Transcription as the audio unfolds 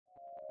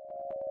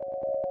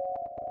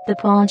The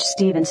Paunch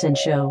Stevenson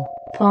Show,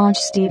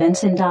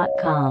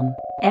 paunchstevenson.com,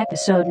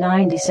 episode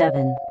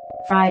 97,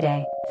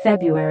 Friday,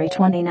 February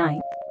 29th,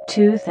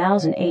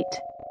 2008.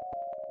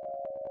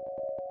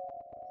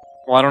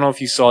 Well, I don't know if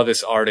you saw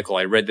this article.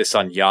 I read this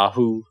on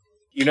Yahoo.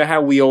 You know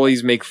how we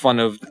always make fun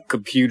of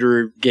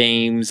computer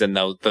games and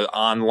the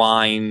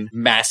online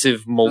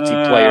massive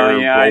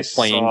multiplayer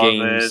role-playing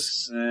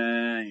games?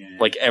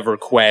 Like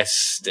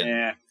EverQuest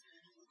and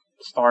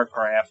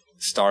StarCraft.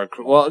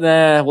 Well,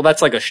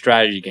 that's like a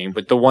strategy game,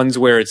 but the ones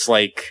where it's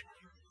like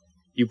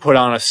you put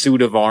on a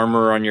suit of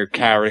armor on your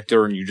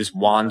character and you just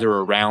wander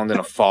around in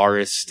a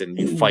forest and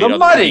you fight other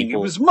people.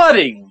 It was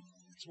mudding.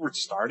 That's where it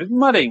started,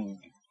 mudding.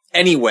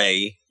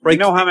 Anyway, right? You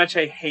know how much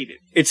I hate it.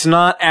 It's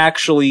not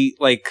actually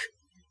like,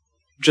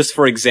 just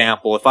for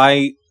example, if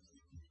I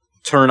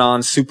turn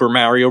on Super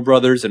Mario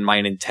Brothers in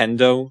my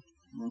Nintendo,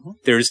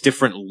 there's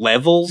different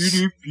levels.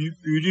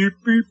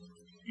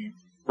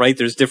 Right?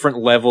 There's different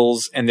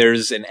levels, and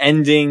there's an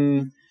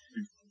ending.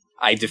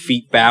 I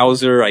defeat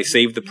Bowser, I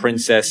save the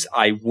princess,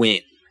 I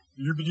win.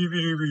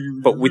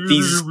 But with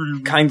these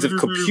kinds of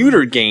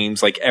computer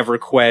games like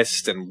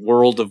EverQuest and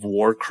World of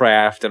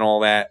Warcraft and all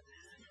that,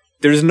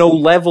 there's no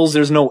levels,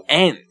 there's no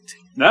end.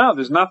 No,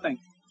 there's nothing.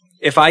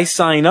 If I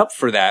sign up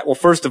for that, well,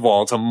 first of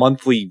all, it's a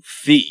monthly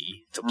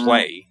fee to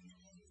play.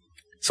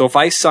 So if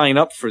I sign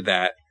up for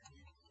that,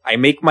 I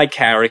make my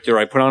character,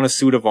 I put on a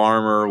suit of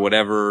armor,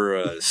 whatever,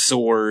 a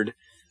sword,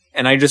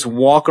 and I just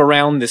walk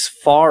around this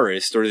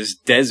forest or this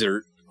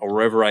desert or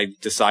wherever I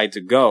decide to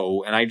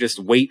go, and I just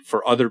wait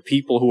for other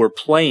people who are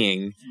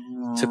playing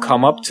to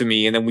come up to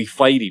me, and then we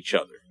fight each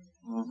other.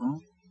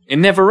 It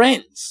never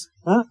ends.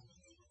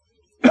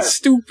 It's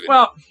stupid.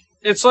 Well,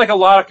 it's like a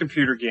lot of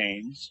computer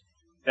games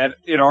that,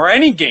 or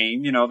any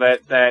game,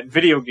 that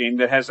video game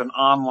that has an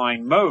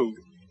online mode.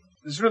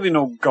 There's really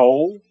no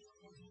goal.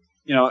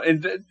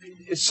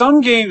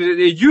 Some games,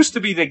 it used to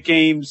be that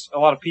a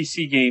lot of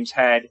PC games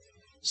had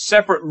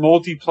separate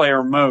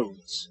multiplayer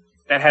modes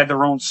that had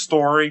their own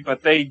story,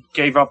 but they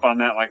gave up on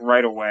that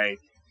right away.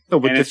 No,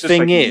 but the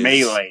thing is,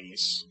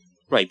 melees.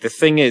 Right, the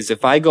thing is,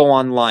 if I go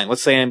online,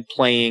 let's say I'm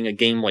playing a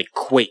game like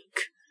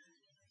Quake.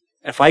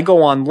 If I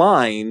go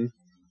online,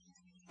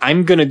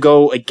 I'm gonna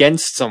go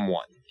against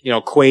someone.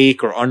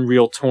 Quake or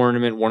Unreal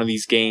Tournament, one of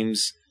these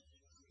games.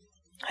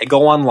 I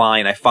go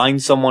online, I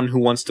find someone who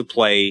wants to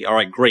play. All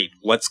right, great,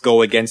 let's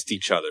go against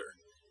each other.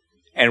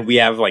 And we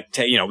have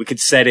we could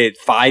set it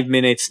 5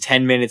 minutes,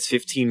 10 minutes,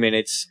 15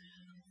 minutes,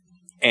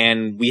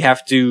 and we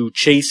have to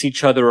chase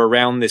each other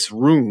around this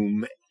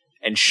room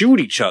and shoot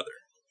each other.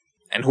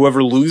 And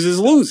whoever loses,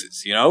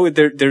 loses.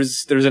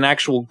 There's an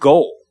actual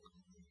goal.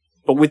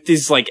 But with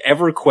these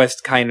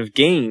EverQuest kind of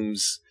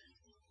games,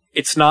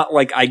 it's not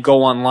like I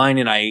go online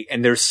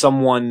and there's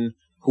someone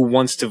who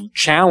wants to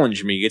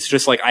challenge me. It's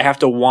just I have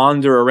to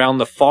wander around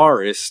the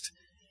forest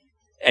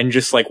and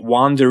just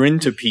wander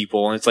into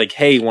people, and it's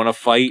hey, wanna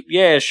fight?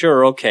 Yeah,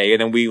 sure, okay.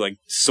 And then we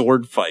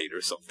sword fight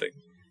or something.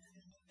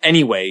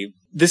 Anyway,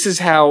 this is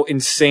how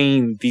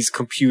insane these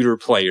computer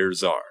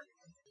players are.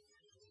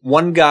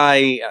 One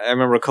guy, I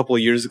remember a couple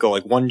of years ago,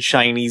 one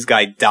Chinese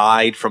guy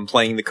died from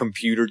playing the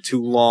computer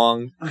too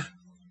long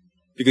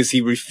because he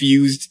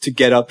refused to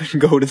get up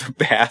and go to the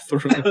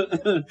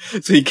bathroom.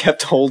 So he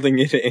kept holding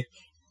it in.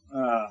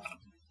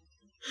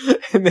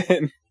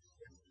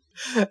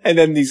 And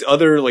then these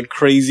other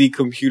crazy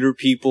computer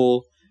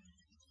people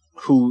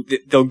who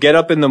they'll get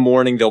up in the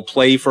morning, they'll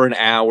play for an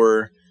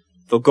hour,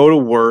 they'll go to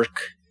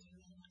work,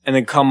 and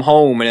then come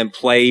home and then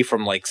play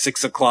from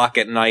 6 o'clock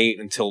at night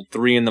until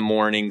 3 in the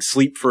morning,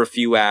 sleep for a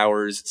few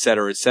hours,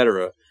 etc.,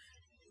 etc.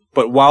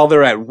 But while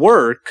they're at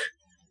work,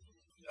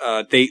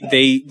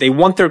 they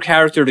want their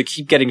character to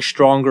keep getting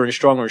stronger and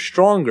stronger and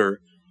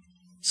stronger,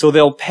 so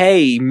they'll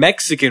pay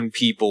Mexican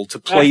people to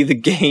play the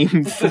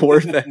game for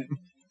them.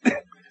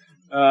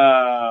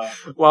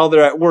 While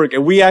they're at work.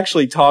 And we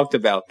actually talked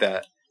about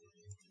that.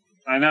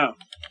 I know.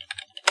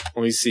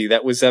 Let me see.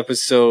 That was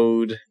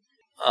episode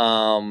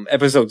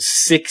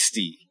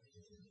 60.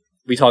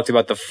 We talked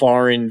about the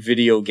foreign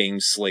video game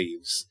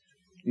slaves.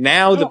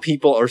 Now the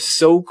people are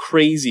so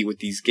crazy with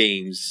these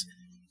games.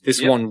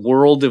 This one,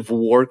 World of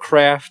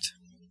Warcraft,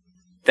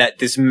 that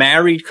this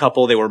married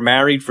couple, they were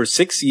married for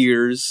 6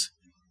 years,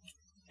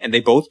 and they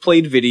both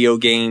played video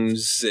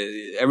games.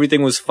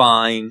 Everything was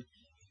fine.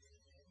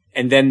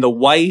 And then the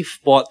wife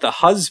bought the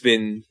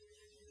husband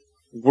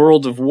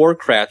World of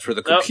Warcraft for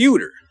the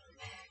computer.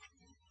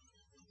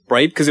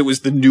 Right? Because it was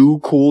the new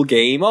cool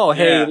game. Oh,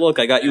 hey, look,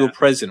 I got you a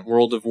present,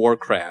 World of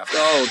Warcraft.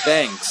 Oh,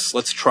 thanks.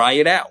 Let's try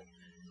it out.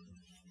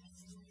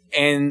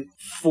 And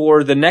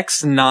for the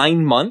next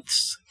 9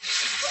 months,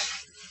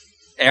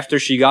 after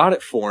she got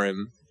it for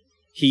him,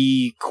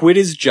 he quit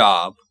his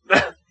job.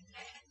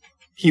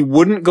 He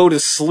wouldn't go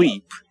to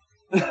sleep.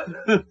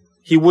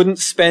 He wouldn't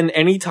spend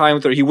any time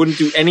with her. He wouldn't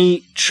do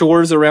any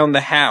chores around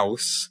the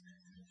house.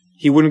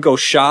 He wouldn't go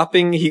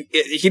shopping. He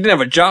didn't have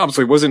a job,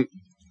 so he wasn't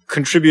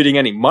contributing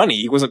any money.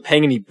 He wasn't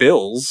paying any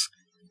bills.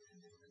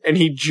 And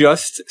he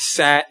just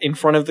sat in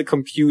front of the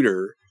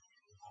computer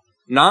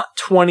Not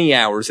 20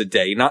 hours a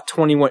day, not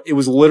 21. It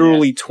was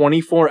literally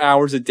 24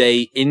 hours a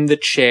day in the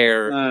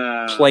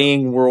chair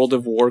playing World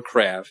of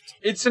Warcraft.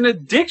 It's an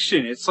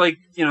addiction. It's like,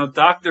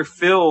 Dr.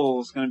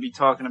 Phil's going to be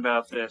talking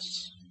about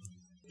this.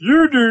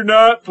 You do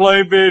not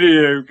play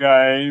video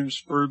games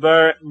for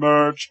that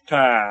much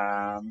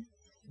time.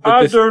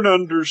 I don't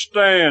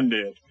understand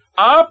it.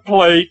 I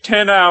play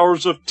 10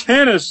 hours of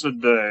tennis a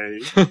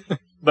day.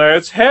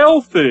 That's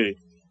healthy.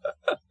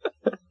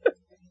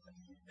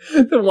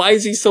 Then why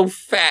is he so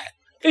fat?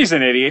 He's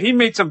an idiot. He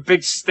made some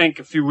big stink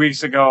a few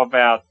weeks ago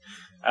about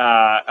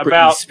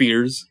Britney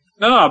Spears.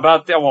 No,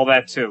 about that. Well,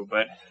 that too,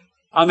 but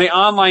on the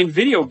online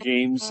video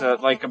games, in a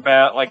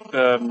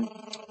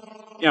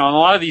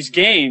lot of these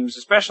games,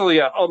 especially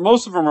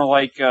most of them are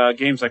like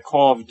games like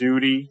Call of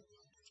Duty,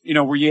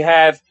 where you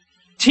have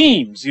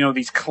teams,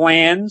 these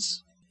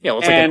clans. Yeah, well,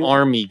 it's like an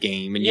army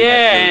game, and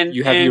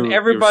you have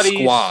your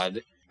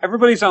squad.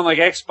 Everybody's on like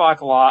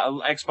Xbox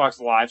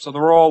Live, so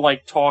they're all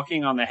like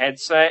talking on the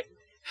headset.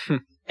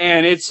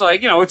 And it's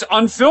like, it's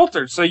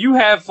unfiltered. So you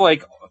have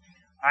like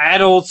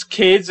adults,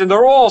 kids, and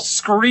they're all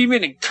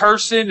screaming and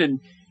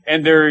cursing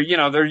and they're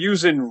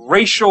using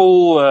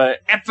racial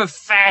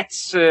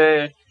epithets,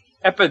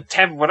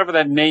 whatever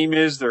that name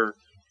is. They're,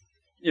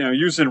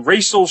 using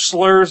racial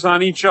slurs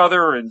on each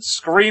other and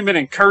screaming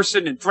and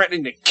cursing and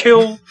threatening to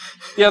kill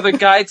the other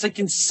guy. It's like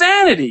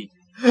insanity.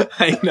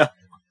 I know.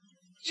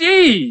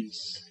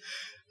 Jeez.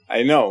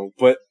 I know,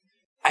 but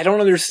I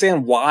don't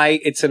understand why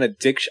it's an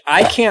addiction.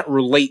 I can't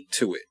relate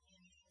to it.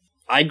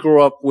 I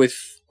grew up with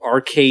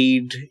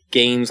arcade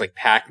games like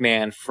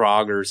Pac-Man,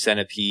 Frogger,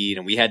 Centipede,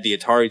 and we had the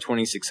Atari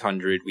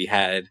 2600. We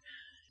had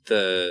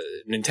the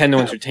Nintendo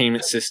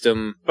Entertainment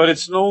System. But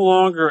it's no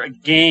longer a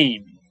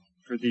game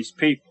for these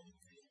people.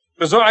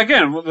 Because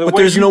again,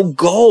 there's no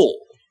goal.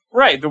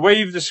 Right, the way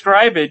you've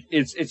described it,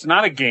 it's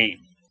not a game.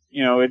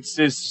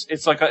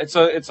 It's like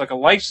a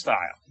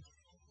lifestyle.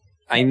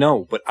 I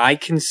know, but I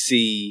can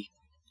see.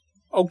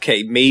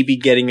 Okay, maybe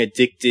getting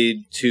addicted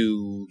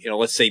to,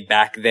 let's say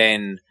back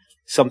then,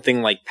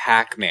 something like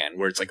Pac-Man,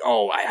 where it's like,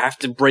 oh, I have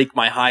to break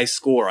my high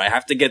score. I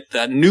have to get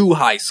the new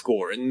high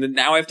score, and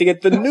now I have to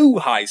get the new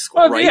high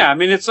score, right? Yeah, I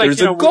mean, it's like,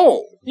 there's a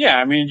goal. Yeah,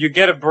 I mean, you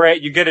get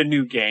a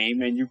new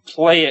game, and you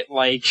play it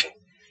like,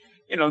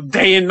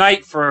 day and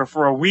night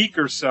for a week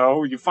or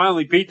so. You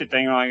finally beat the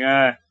thing,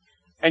 like,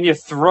 and you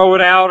throw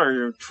it out, or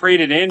you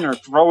trade it in, or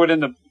throw it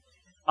on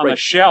the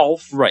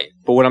shelf. Right,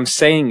 but what I'm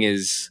saying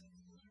is,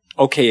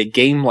 okay, a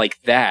game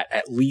like that,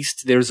 at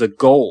least there's a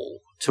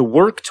goal to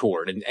work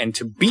toward and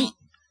to beat.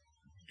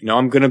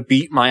 I'm going to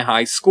beat my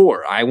high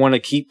score. I want to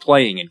keep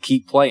playing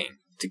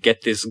to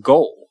get this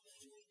goal.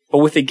 But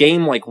with a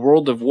game like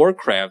World of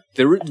Warcraft,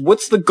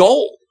 what's the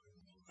goal?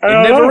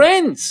 It never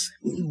ends.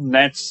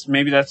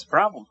 Maybe that's the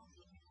problem.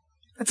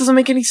 That doesn't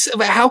make any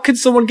sense. How could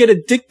someone get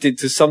addicted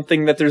to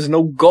something that there's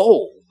no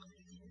goal?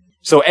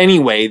 So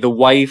anyway, the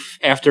wife,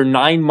 after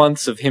 9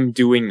 months of him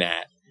doing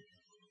that,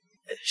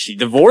 she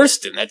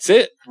divorced him. That's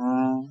it.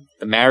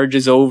 The marriage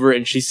is over,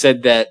 and she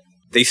said that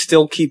they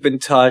still keep in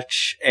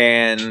touch,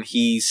 and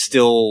he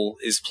still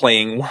is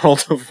playing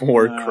World of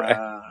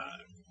Warcraft.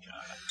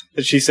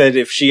 And she said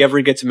if she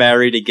ever gets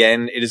married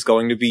again, it is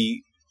going to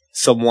be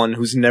someone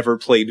who's never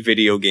played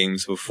video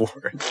games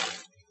before.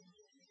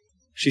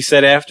 She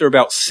said after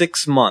about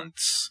 6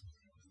 months,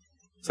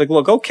 it's like,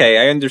 look, okay,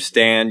 I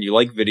understand. You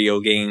like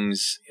video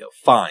games.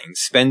 Fine.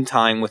 Spend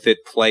time with it,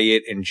 play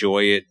it,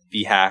 enjoy it,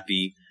 be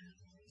happy.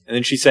 And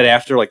then she said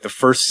after like the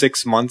first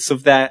 6 months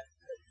of that,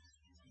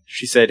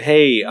 she said,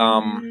 hey,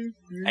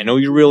 I know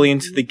you're really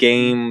into the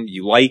game.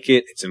 You like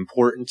it. It's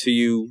important to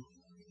you.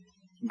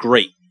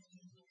 Great.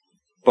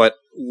 But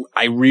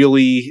I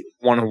really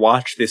want to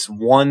watch this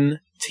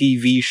one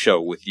TV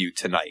show with you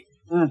tonight.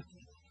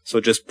 So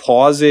just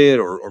pause it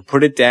or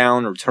put it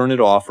down or turn it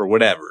off or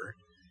whatever.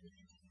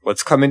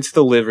 Let's come into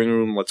the living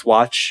room. Let's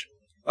watch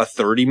a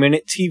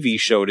 30-minute TV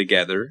show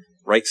together,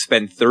 right?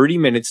 Spend 30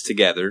 minutes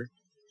together.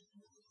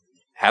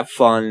 Have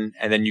fun,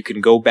 and then you can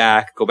go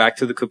back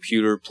to the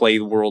computer, play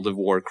World of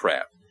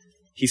Warcraft.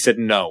 He said,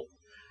 no,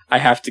 I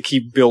have to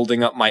keep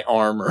building up my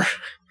armor.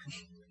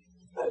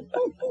 Come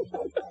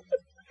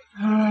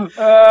on.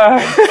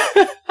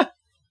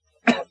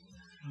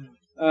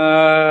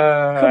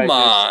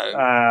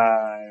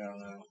 I don't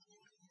know.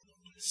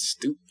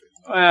 Stupid.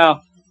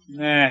 Well,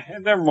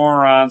 they're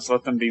morons.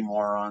 Let them be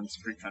morons.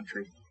 Free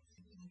country.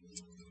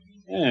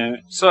 Yeah.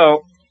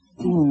 So,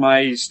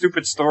 my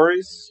stupid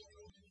stories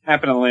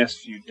happened in the last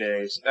few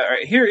days.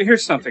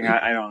 Here's something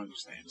I don't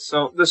understand.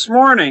 So this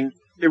morning,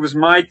 it was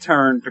my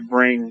turn to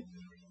bring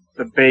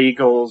the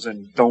bagels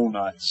and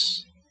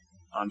donuts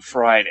on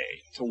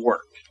Friday to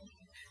work.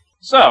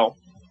 So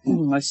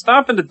I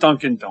stop into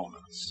Dunkin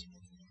Donuts.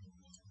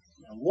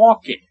 I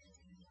walk in.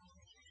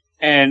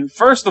 And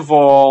first of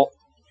all,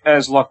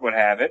 as luck would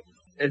have it,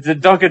 the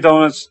Dunkin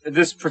Donuts,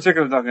 this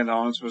particular Dunkin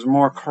Donuts, was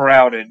more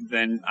crowded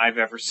than I've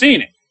ever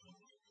seen it.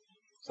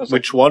 So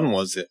which one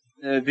was it?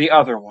 The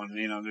other one,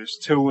 there's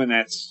two, and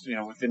that's,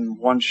 within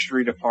one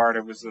street apart.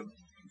 It was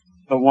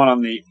the one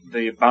on the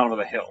bottom of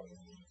the hill.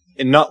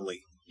 In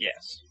Nutley?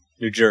 Yes.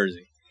 New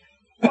Jersey.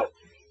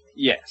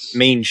 Yes.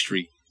 Main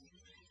Street.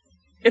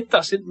 It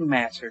doesn't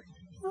matter.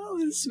 Well,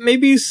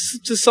 maybe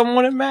to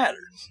someone it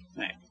matters.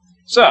 Right.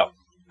 So,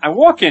 I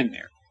walk in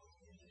there,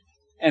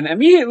 and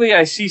immediately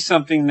I see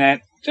something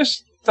that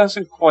just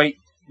doesn't quite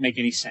make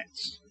any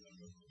sense.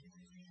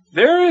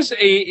 There is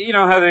you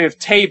know how they have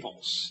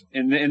tables.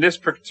 In this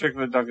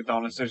particular Dunkin'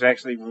 Donuts, there's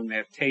actually room. They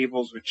have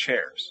tables with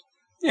chairs.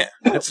 Yeah,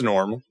 that's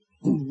normal.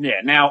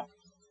 Yeah, now,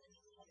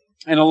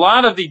 in a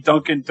lot of the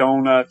Dunkin'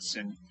 Donuts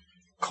and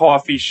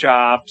coffee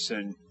shops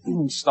and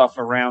stuff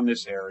around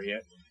this area,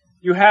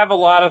 you have a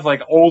lot of,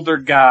 like, older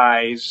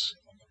guys.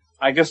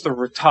 I guess they're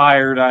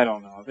retired, I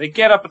don't know. They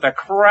get up at the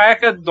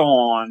crack of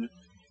dawn,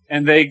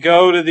 and they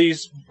go to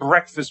these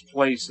breakfast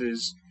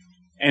places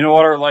and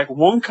order, like,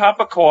 1 cup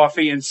of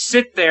coffee and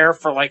sit there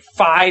for, like,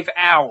 5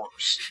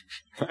 hours.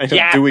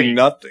 Doing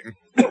nothing.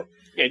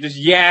 Yeah, just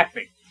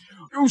yapping.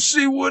 You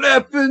see what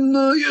happened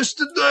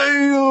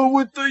yesterday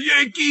with the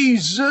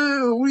Yankees?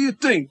 What do you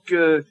think?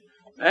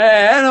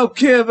 I don't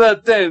care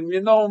about them.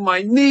 You know,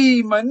 my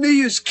knee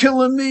is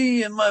killing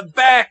me, and my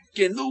back,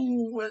 and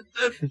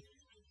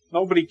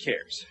nobody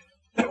cares.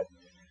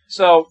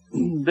 So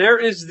there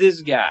is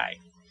this guy.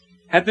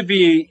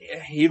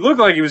 He looked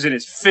like he was in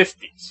his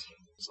 50s.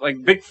 It's like a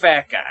big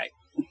fat guy.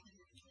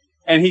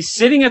 And he's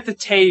sitting at the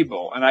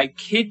table, and I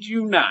kid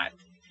you not,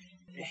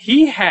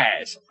 he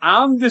has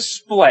on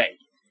display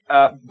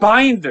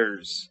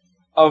binders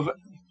of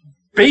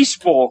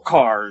baseball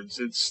cards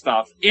and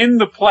stuff in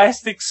the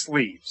plastic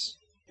sleeves.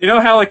 You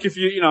know how, like, if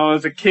you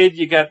as a kid,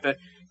 you got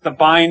the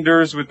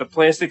binders with the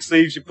plastic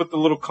sleeves, you put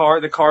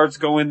the cards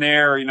go in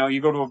there,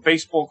 you go to a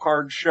baseball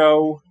card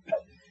show,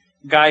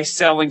 guy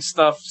selling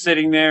stuff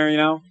sitting there,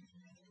 Yeah,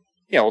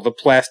 well, the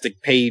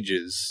plastic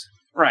pages.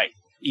 Right.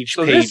 Each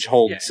page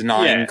holds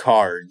 9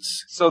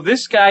 cards. So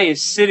this guy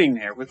is sitting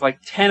there with like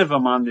 10 of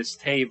them on this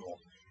table.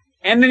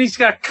 And then he's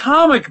got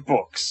comic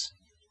books.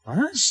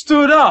 What?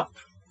 Stood up.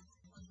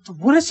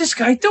 What is this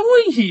guy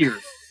doing here?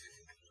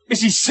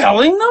 Is he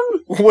selling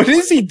them? What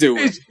is he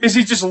doing? Is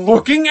he just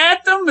looking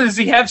at them? Does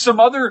he have some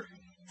other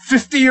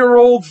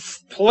 50-year-old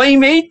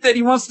playmate that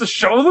he wants to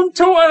show them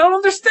to? I don't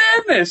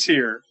understand this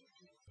here.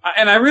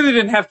 And I really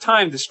didn't have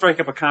time to strike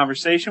up a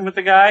conversation with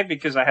the guy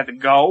because I had to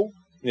go.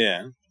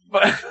 Yeah.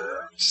 But,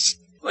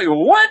 like,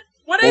 what?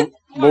 What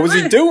was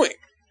he doing?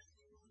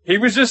 He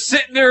was just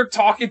sitting there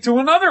talking to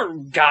another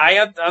guy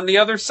on the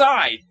other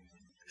side.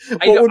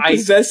 What would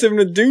possess him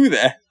to do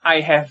that?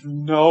 I have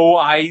no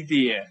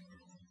idea.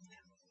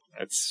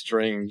 That's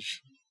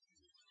strange.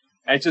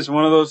 It's just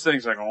one of those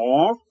things like,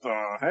 what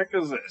the heck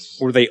is this?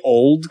 Were they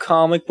old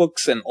comic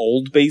books and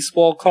old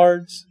baseball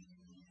cards?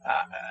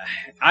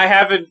 I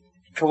haven't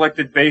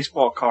collected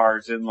baseball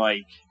cards in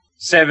like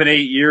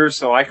 7-8 years,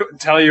 so I couldn't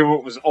tell you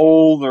what was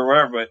old or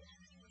whatever, but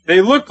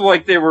they looked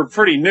like they were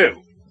pretty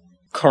new.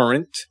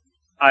 Current?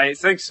 I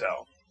think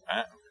so.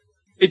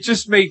 It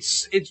just made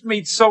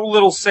so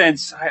little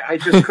sense. I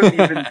just couldn't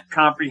even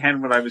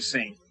comprehend what I was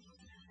seeing.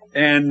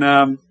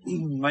 And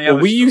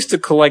we used to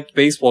collect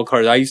baseball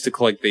cards. I used to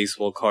collect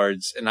baseball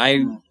cards, and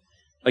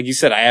like you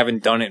said, I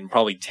haven't done it in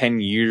probably 10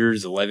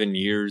 years, 11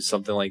 years,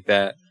 something like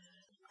that.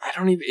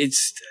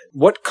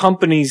 What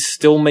companies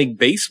still make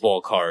baseball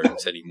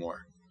cards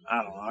anymore?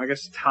 I don't know. I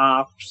guess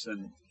Topps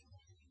and...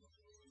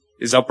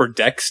 Is Upper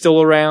Deck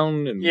still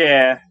around? And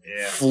yeah.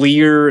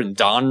 Fleer and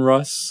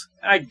Donruss?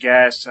 I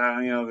guess.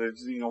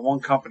 There's, one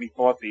company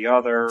bought the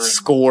other.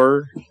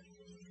 Score?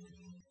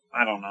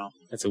 I don't know.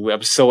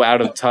 I'm so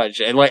out of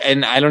touch.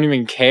 And I don't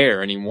even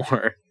care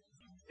anymore.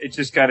 It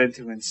just got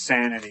into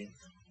insanity.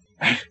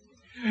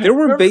 There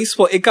were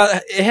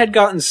it had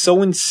gotten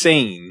so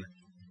insane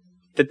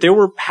that there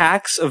were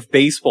packs of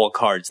baseball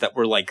cards that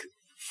were like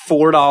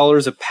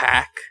 $4 a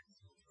pack.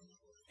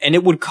 And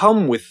it would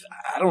come with,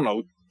 I don't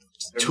know,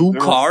 2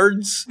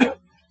 cards?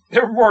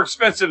 They're more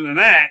expensive than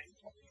that.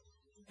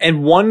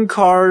 And one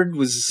card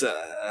was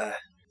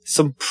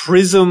some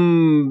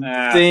prism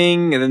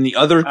thing, and then the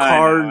other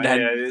card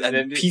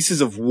had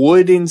pieces of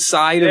wood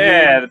inside of it.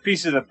 Yeah, the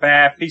piece of the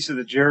bat, piece of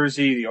the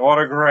jersey, the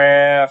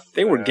autograph.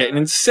 They were getting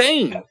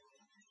insane.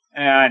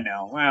 I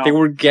know. Well, they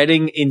were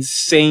getting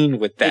insane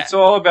with that. It's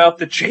all about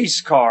the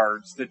chase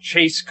cards.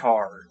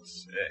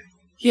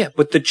 Yeah,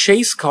 but the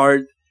chase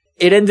card,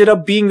 it ended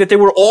up being that they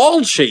were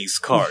all chase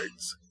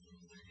cards.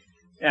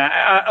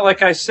 Yeah,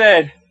 like I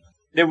said,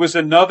 there was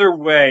another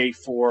way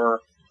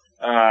for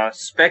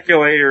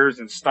speculators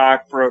and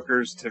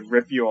stockbrokers to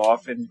rip you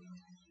off and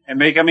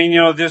make. I mean,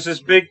 there's this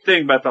big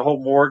thing about the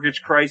whole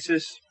mortgage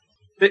crisis.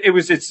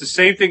 It's the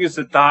same thing as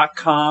the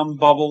 .com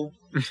bubble,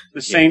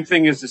 the same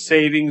thing as the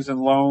savings and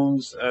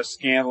loans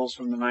scandals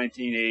from the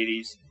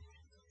 1980s.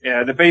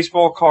 Yeah, the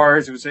baseball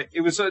cards.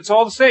 It's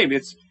all the same.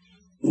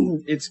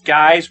 It's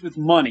guys with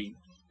money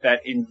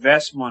that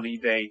invest money.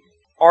 They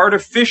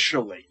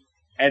artificially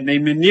and they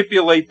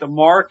manipulate the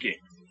market.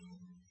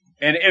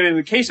 And in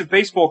the case of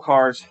baseball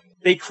cards,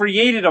 they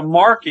created a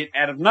market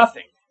out of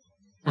nothing.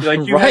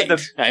 Like you right.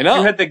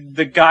 had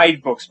the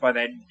guidebooks by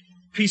that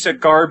piece of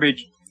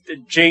garbage,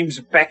 James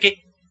Beckett.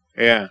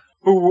 Yeah.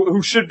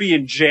 who should be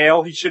in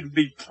jail. He should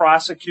be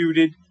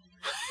prosecuted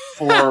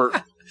for...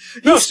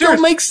 He still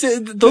makes...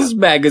 Those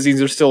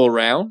magazines are still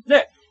around.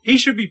 Yeah, he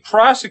should be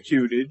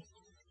prosecuted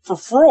for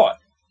fraud.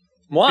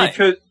 Why?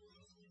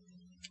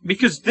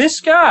 Because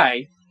this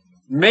guy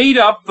made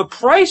up the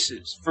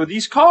prices for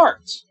these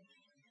cards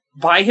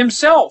by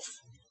himself.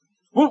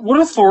 What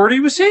authority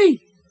was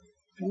he?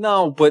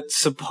 No, but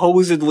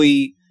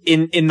supposedly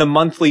in the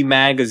monthly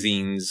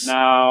magazines,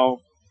 No.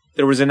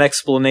 there was an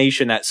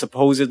explanation that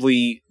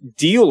supposedly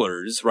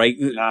dealers, right,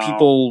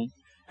 people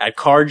at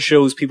card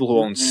shows, people who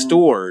own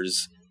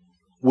stores,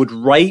 would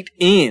write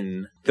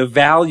in the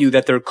value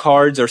that their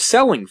cards are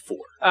selling for.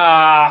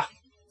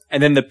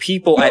 And then the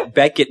people at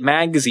Beckett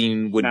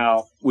magazine would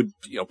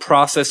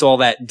process all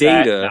that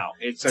data,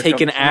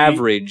 take an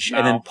average,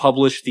 and then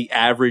publish the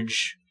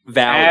average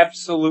value.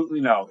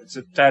 Absolutely no.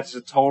 That's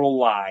a total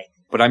lie.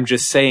 But I'm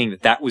just saying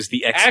that was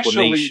the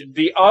explanation.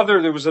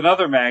 Actually, there was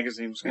another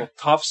magazine. It was called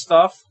Tuff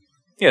Stuff.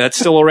 Yeah, that's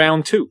still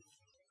around too.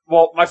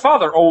 Well, my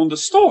father owned a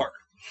store,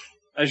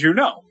 as you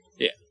know.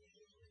 Yeah.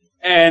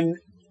 And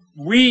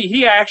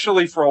he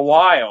actually, for a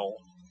while,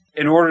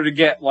 in order to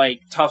get,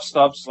 like, Tough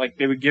Stuffs, like,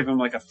 they would give him,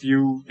 like, a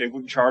few, they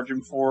wouldn't charge him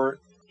for it.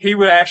 He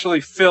would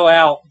actually fill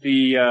out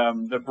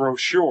the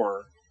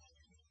brochure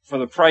for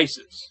the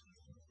prices.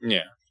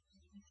 Yeah.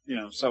 You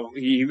know, so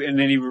and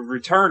then he would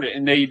return it,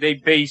 and they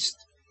based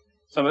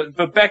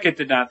but Beckett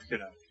did not do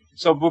that.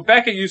 So what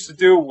Beckett used to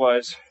do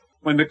was,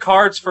 when the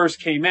cards first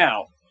came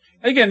out,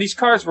 again, these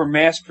cards were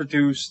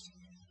mass-produced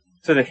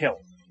to the hilt,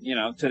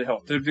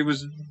 There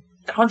was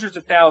hundreds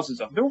of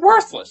thousands of them. They're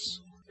worthless.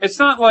 It's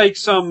not like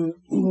some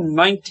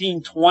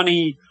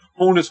 1920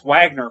 Honus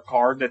Wagner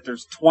card that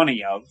there's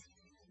 20 of.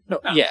 No.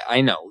 Yeah,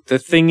 I know. The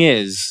thing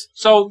is,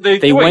 so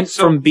they went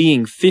from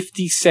being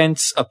 50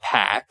 cents a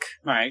pack,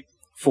 right,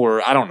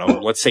 for, I don't know,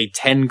 let's say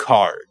 10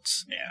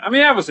 cards. Yeah, I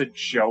mean, that was a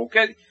joke.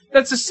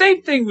 That's the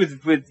same thing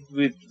with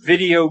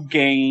video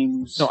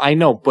games. No, I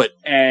know, but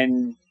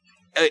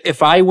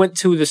if I'm a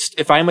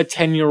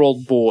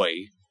 10-year-old boy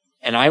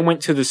and I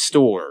went to the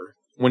store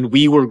when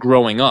we were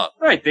growing up,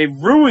 right? They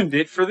ruined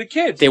it for the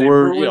kids. They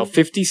were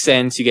 50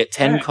 cents. You get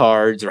 10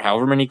 cards or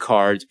however many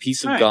cards, a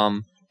piece of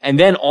gum, and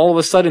then all of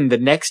a sudden the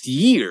next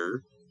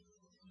year,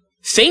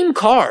 same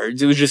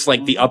cards. It was just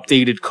like the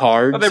updated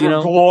cards. Oh, they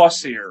were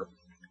glossier,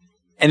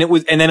 and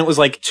then it was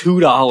like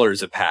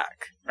 $2 a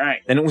pack.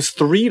 Right. Then it was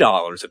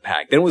 $3 a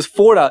pack. Then it was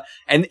 $4,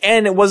 and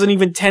it wasn't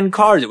even 10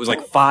 cards. It was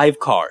like 5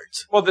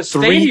 cards. Well, the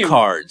 3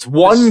 cards,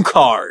 1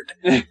 card.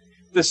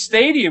 The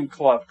Stadium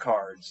Club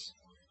cards,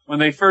 when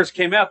they first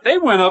came out, they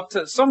went up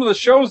to some of the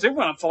shows. They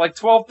went up to like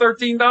 $12,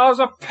 $13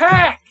 a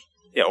pack.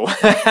 Yeah,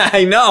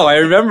 I know. I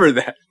remember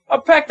that.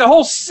 A pack. The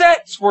whole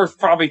set's worth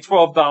probably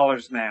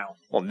 $12 now.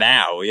 Well,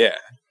 now, yeah.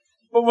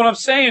 But what I'm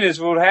saying is,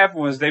 what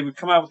happened was they would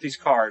come out with these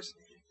cards.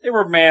 They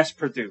were mass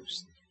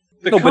produced.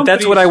 But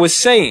that's what I was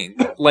saying.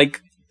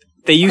 Like,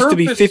 they used to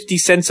be 50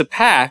 cents a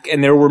pack,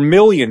 and there were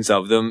millions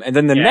of them, and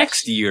then the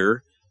next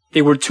year,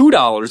 they were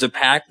 $2 a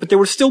pack, but there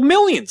were still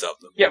millions of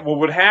them. Yeah, well,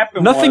 what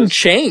happened Nothing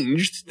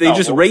changed. They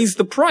just raised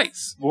the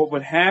price. What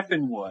would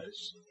happen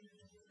was,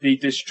 the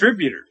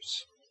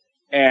distributors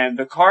and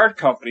the card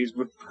companies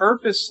would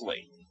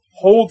purposely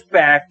hold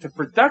back the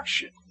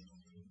production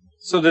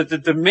so that the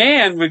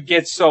demand would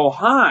get so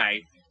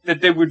high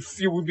that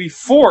you would be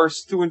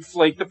forced to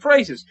inflate the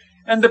prices.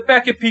 And the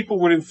Beckett people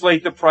would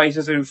inflate the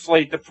prices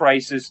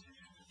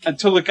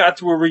until it got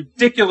to a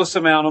ridiculous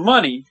amount of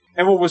money.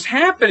 And what was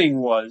happening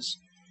was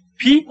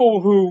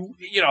people who,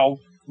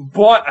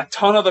 bought a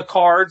ton of the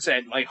cards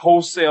at like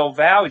wholesale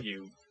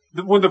value,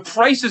 when the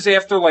prices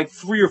after like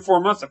 3 or 4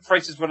 months, the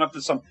prices went up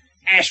to some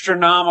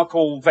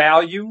astronomical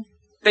value,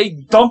 they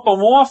dump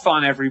them off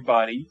on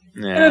everybody.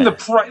 Yeah. And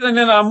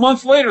then a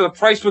month later, the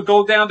price would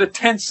go down to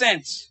 10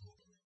 cents.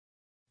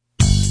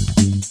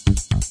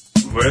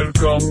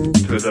 Welcome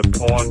to the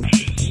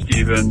Paunch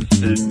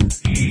Stevenson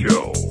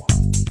Show.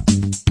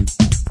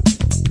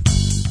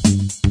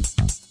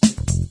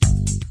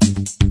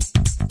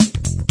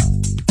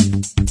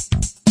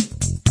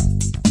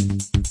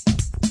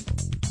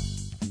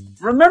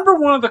 Remember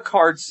one of the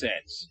card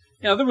sets?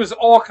 There was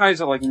all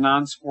kinds of like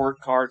non-sport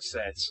card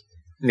sets.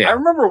 Yeah. I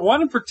remember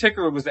one in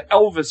particular was the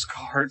Elvis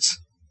cards.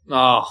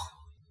 Oh.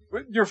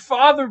 Your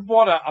father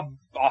bought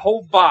a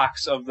whole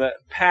box of the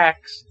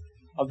packs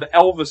of the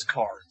Elvis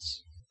cards.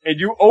 And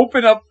you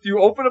open up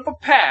a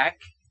pack,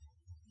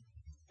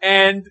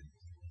 and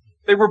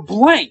they were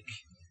blank.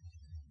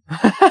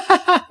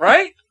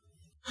 Right?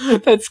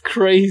 That's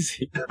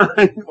crazy.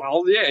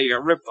 Well, yeah, you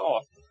got ripped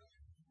off.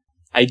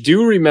 I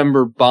do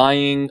remember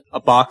buying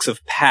a box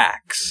of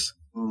packs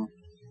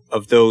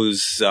of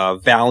those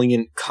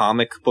Valiant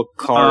comic book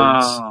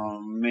cards.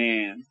 Oh,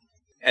 man.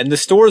 And the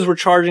stores were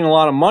charging a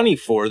lot of money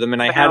for them,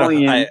 and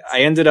I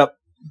ended up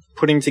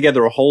putting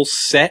together a whole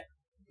set.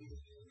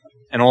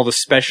 And all the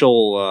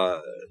special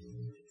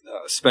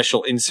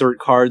insert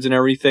cards and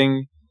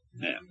everything.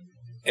 Yeah.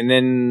 And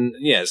then,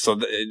 so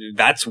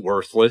that's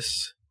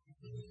worthless.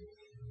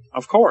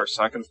 Of course.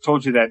 I could have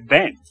told you that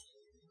then.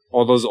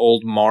 All those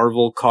old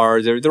Marvel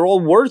cards, they're all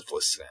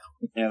worthless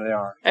now. Yeah, they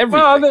are.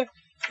 Everything. Well,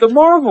 the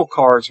Marvel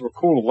cards were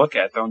cool to look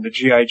at, though, and the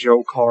G.I.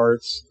 Joe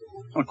cards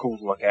were cool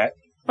to look at.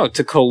 Oh,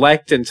 to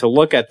collect and to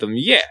look at them,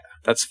 yeah,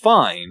 that's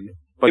fine.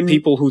 But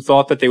people who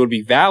thought that they would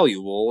be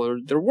valuable,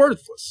 they're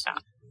worthless.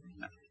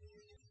 No.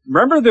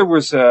 Remember there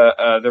was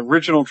the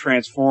original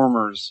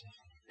Transformers,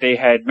 they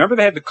had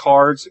the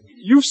cards,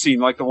 you've seen,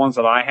 like, the ones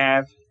that I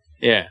have?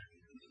 Yeah.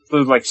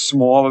 They're, like,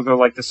 smaller, they're,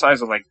 like, the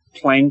size of, like,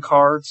 playing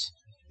cards?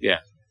 Yeah.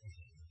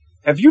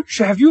 Have you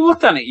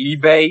looked on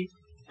eBay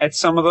at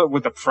some of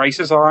what the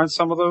prices are on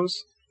some of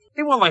those?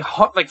 They want like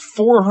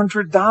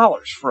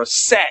 $400 for a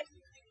set.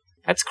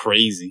 That's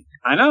crazy.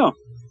 I know.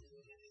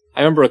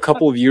 I remember a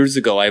couple of years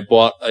ago, I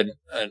bought an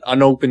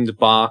unopened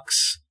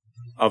box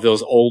of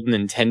those old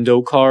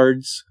Nintendo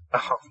cards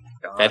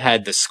that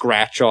had the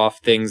scratch-off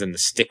things and the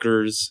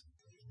stickers.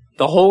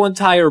 The whole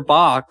entire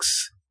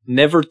box,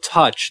 never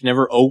touched,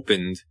 never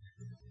opened.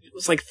 It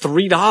was like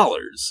 $3.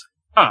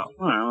 Oh,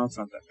 well, that's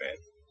not that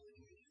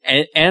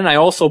bad. And I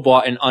also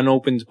bought an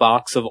unopened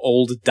box of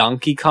old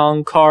Donkey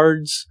Kong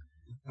cards.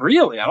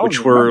 Really? I don't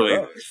which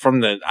were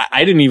from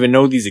I didn't even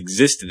know these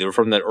existed. They were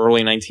from the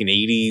early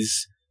 1980s.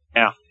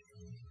 Yeah.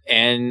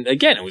 And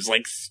again, it was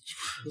like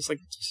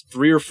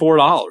 $3 or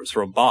 $4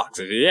 for a box.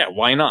 Yeah,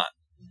 why not?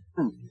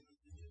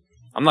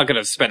 I'm not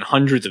going to spend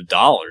hundreds of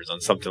dollars on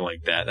something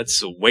like that.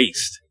 That's a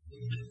waste.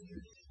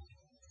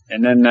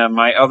 And then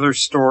my other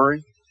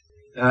story.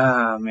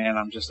 Ah, man,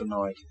 I'm just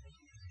annoyed.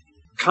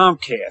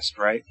 Comcast,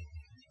 right?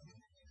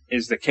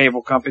 Is the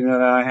cable company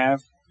that I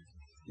have.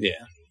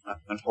 Yeah.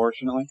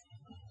 Unfortunately.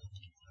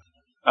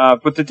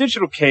 But the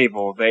digital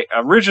cable,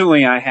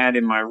 originally I had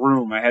in my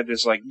room, I had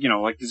this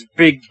this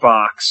big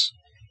box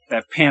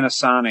that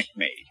Panasonic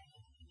made.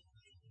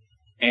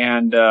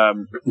 And,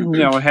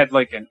 it had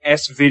like an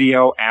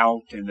S-video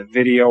out and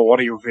the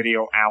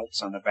audio-video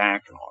outs on the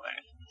back and all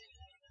that.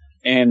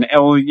 And,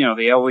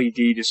 the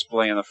LED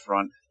display on the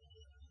front.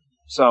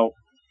 So,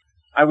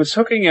 I'm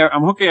hooking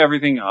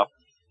everything up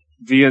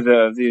via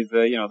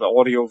the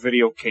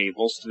audio-video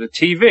cables to the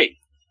TV.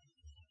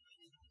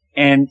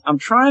 And I'm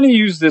trying to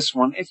use this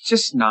one. It's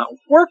just not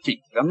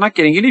working. I'm not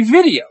getting any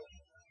video.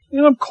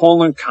 I'm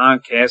calling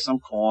Comcast. I'm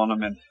calling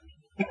them and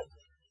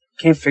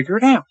can't figure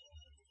it out.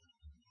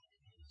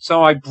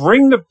 So I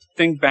bring the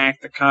thing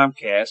back to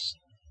Comcast,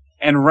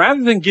 and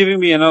rather than giving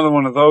me another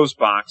one of those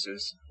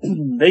boxes,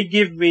 they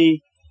give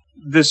me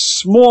this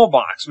small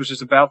box, which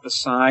is about the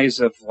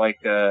size of like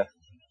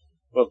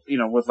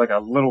with like a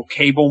little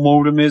cable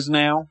modem is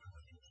now.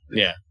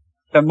 Yeah.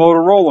 That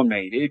Motorola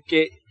made.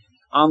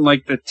 On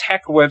like the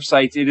tech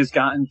websites, it has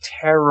gotten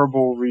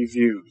terrible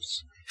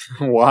reviews.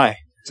 Why?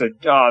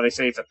 They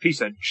say it's a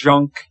piece of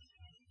junk.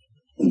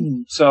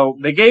 So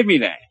they gave me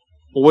that.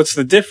 Well, what's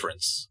the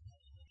difference?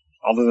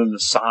 Other than the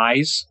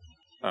size.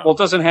 Oh. Well,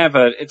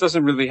 it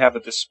doesn't really have a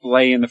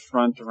display in the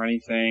front or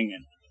anything.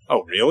 And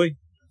oh, really?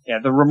 Yeah,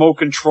 the remote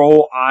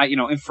control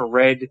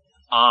infrared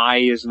eye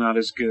is not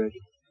as good.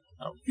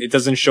 Oh, it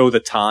doesn't show the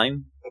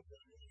time?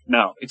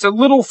 No, it's a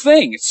little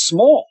thing. It's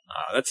small.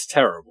 That's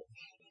terrible.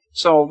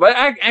 So,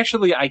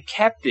 I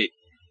kept it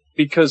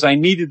because I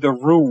needed the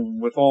room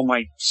with all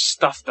my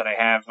stuff that I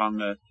have on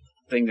the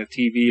thing the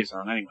TV is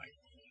on anyway.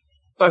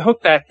 So I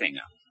hooked that thing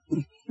up.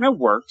 And it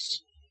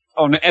works.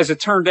 Oh, and as it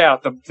turned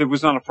out, there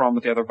was not a problem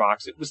with the other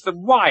box. It was the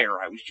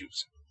wire I was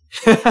using.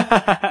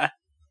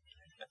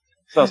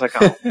 So I was like,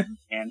 oh,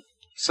 man.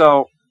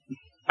 So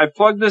I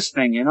plugged this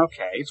thing in.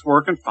 Okay, it's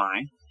working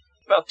fine.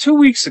 About 2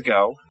 weeks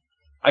ago,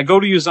 I go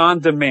to use On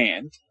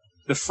Demand,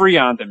 the free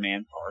On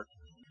Demand part.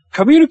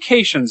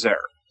 Communications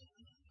error.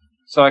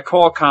 So I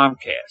call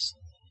Comcast,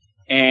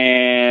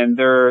 and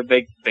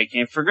they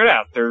can't figure it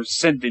out. They're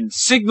sending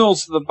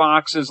signals to the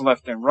boxes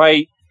left and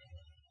right.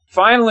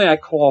 Finally, I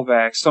call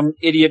back. Some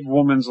idiot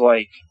woman's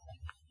like,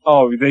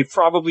 "Oh, they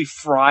probably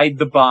fried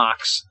the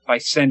box by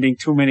sending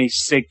too many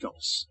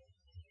signals."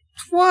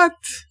 What?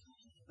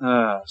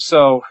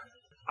 So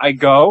I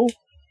go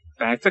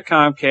back to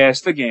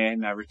Comcast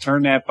again. I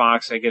return that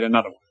box. I get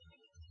another one.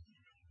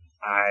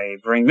 I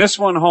bring this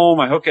one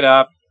home. I hook it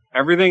up.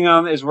 Everything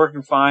is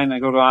working fine. I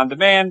go to On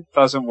Demand.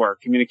 Doesn't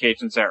work.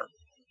 Communications error.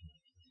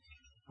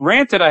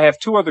 Granted, I have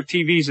 2 other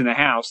TVs in the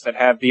house that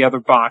have the other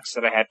box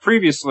that I had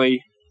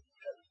previously.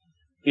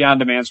 The On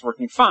Demand's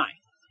working fine.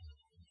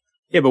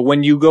 Yeah, but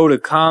when you go to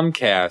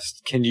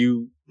Comcast, can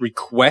you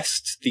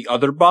request the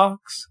other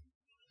box?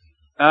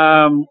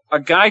 A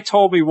guy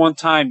told me one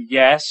time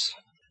yes,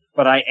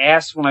 but I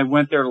asked when I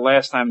went there the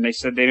last time, and they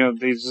said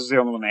this is the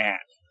only one they have.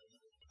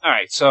 All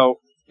right, so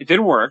it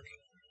didn't work.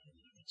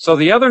 So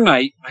the other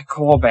night, I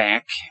call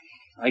back.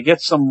 I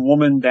get some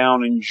woman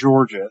down in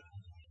Georgia.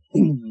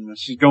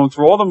 She's going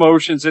through all the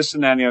motions, this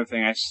and that and the other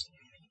thing.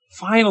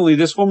 Finally,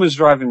 this woman's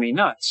driving me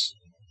nuts.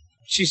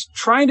 She's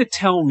trying to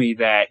tell me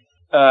that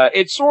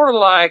it's sort of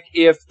like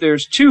if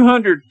there's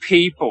 200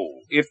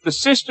 people, if the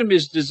system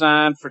is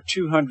designed for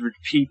 200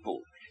 people,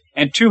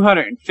 and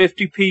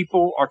 250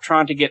 people are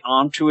trying to get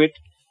onto it,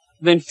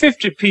 then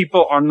 50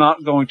 people are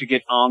not going to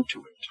get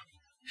onto it.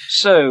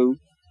 So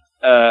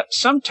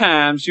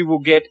sometimes you will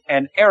get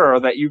an error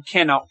that you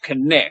cannot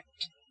connect.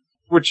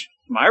 Which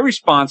my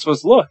response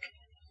was, look,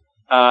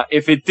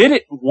 if it did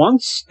it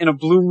once in a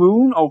blue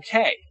moon,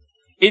 okay.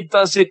 It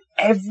does it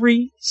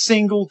every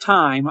single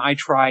time I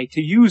try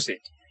to use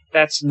it.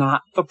 That's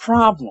not the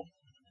problem.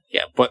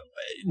 Yeah, but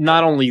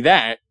not only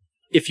that,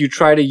 if you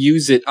try to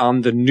use it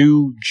on the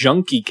new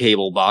junky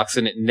cable box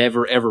and it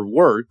never ever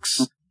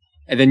works,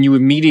 and then you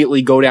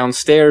immediately go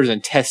downstairs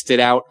and test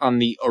it out on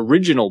the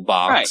original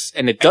box,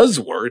 and it does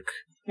work,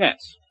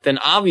 yes, then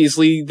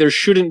obviously there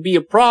shouldn't be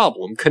a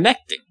problem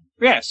connecting.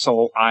 Yeah,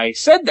 so I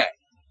said that.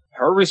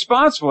 Her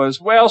response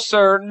was, well,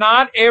 sir,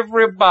 not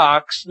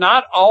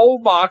all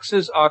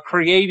boxes are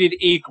created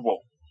equal.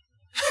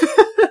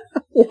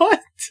 What?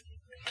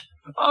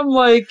 I'm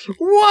like,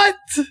 what?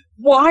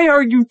 Why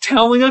are you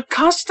telling a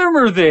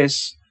customer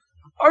this?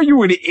 Are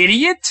you an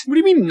idiot? What do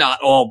you mean not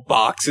all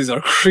boxes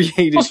are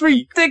created Most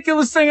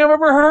ridiculous thing I've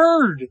ever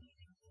heard.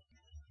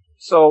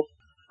 So,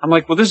 I'm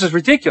like, well, this is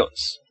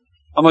ridiculous.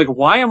 I'm like,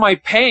 why am I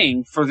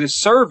paying for this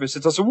service?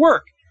 It doesn't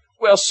work.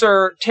 Well,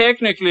 sir,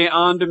 technically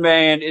On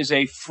Demand is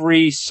a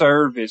free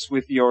service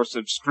with your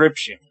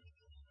subscription.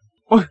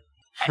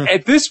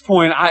 At this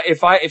point,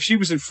 if she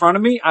was in front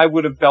of me, I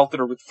would have belted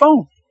her with the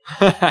phone.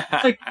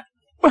 Like,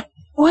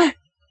 what?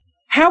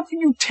 How can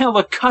you tell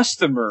a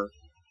customer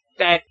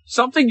that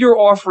something you're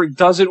offering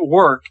doesn't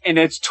work and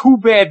it's too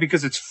bad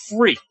because it's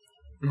free?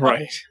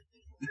 Right.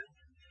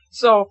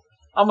 So,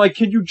 I'm like,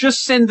 can you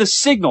just send the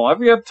signal?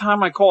 Every other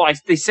time I call,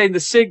 they send the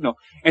signal.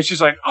 And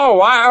she's like, oh,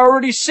 I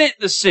already sent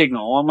the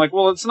signal. I'm like,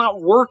 well, it's not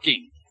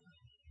working.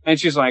 And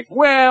she's like,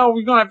 well,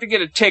 we're going to have to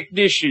get a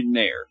technician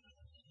there.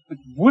 Like,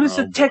 what is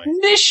a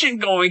technician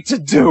going to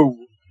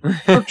do?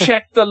 Go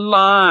check the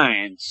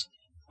lines.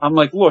 I'm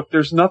like, look,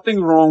 there's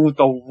nothing wrong with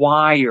the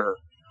wire.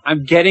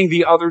 I'm getting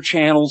the other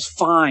channels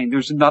fine.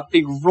 There's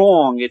nothing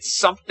wrong. It's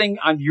something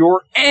on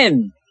your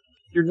end.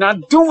 You're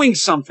not doing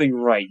something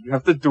right. You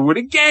have to do it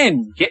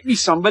again. Get me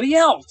somebody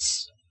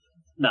else.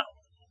 No.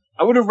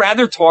 I would have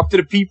rather talked to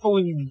the people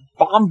in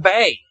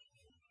Bombay.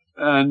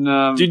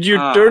 And, did you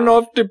turn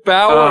off the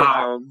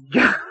power?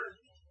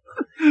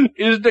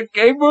 Is the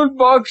cable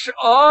box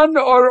on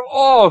or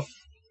off?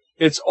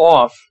 It's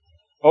off.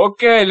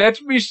 Okay,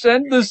 let me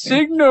send the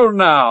signal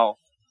now.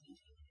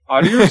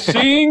 Are you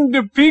seeing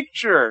the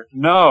picture?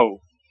 No.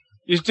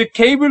 Is the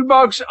cable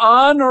box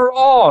on or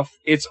off?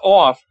 It's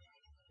off.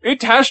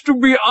 It has to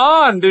be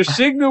on. The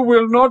signal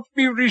will not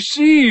be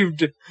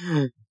received.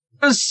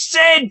 I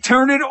said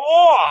turn it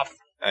off.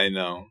 I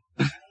know.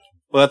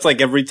 Well, that's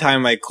like every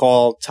time I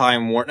call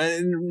Time Warner.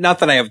 Not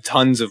that I have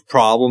tons of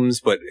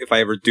problems, but if I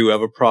ever do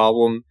have a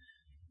problem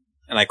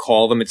and I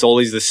call them, it's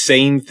always the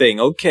same thing.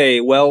 Okay,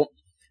 well,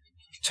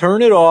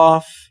 turn it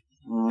off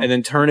and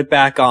then turn it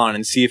back on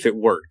and see if it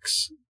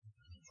works.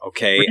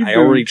 Okay, I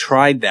already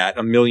tried that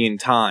 1,000,000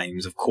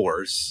 times, of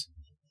course.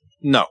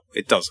 No,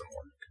 it doesn't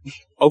work.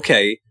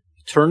 Okay,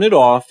 turn it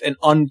off and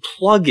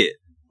unplug it.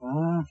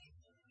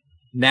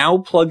 Now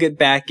plug it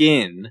back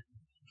in.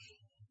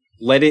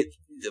 Let it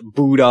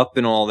boot up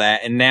and all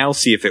that, and now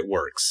see if it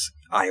works.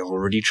 I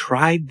already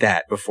tried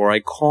that before I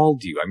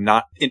called you. I'm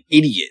not an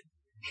idiot.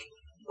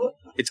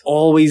 It's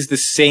always the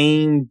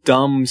same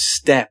dumb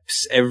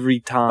steps every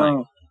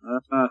time.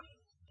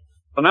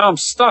 So now I'm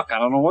stuck. I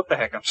don't know what the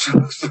heck I'm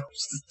supposed to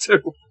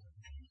do.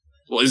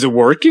 Well, is it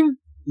working?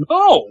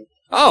 No.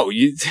 Oh,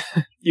 you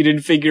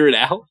didn't figure it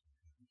out?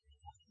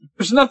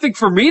 There's nothing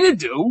for me to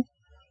do.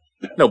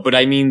 No, but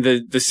I mean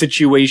the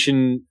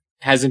situation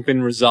hasn't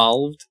been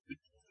resolved?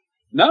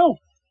 No.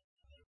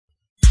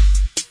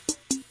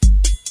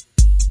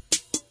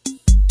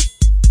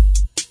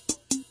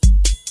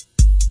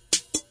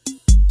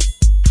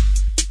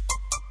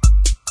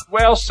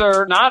 Well,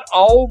 sir, not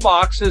all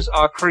boxes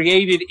are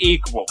created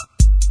equal.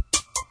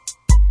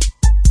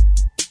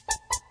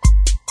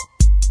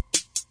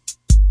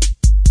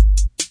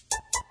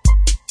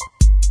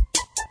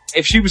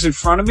 If she was in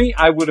front of me,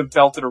 I would have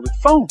belted her with the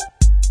phone.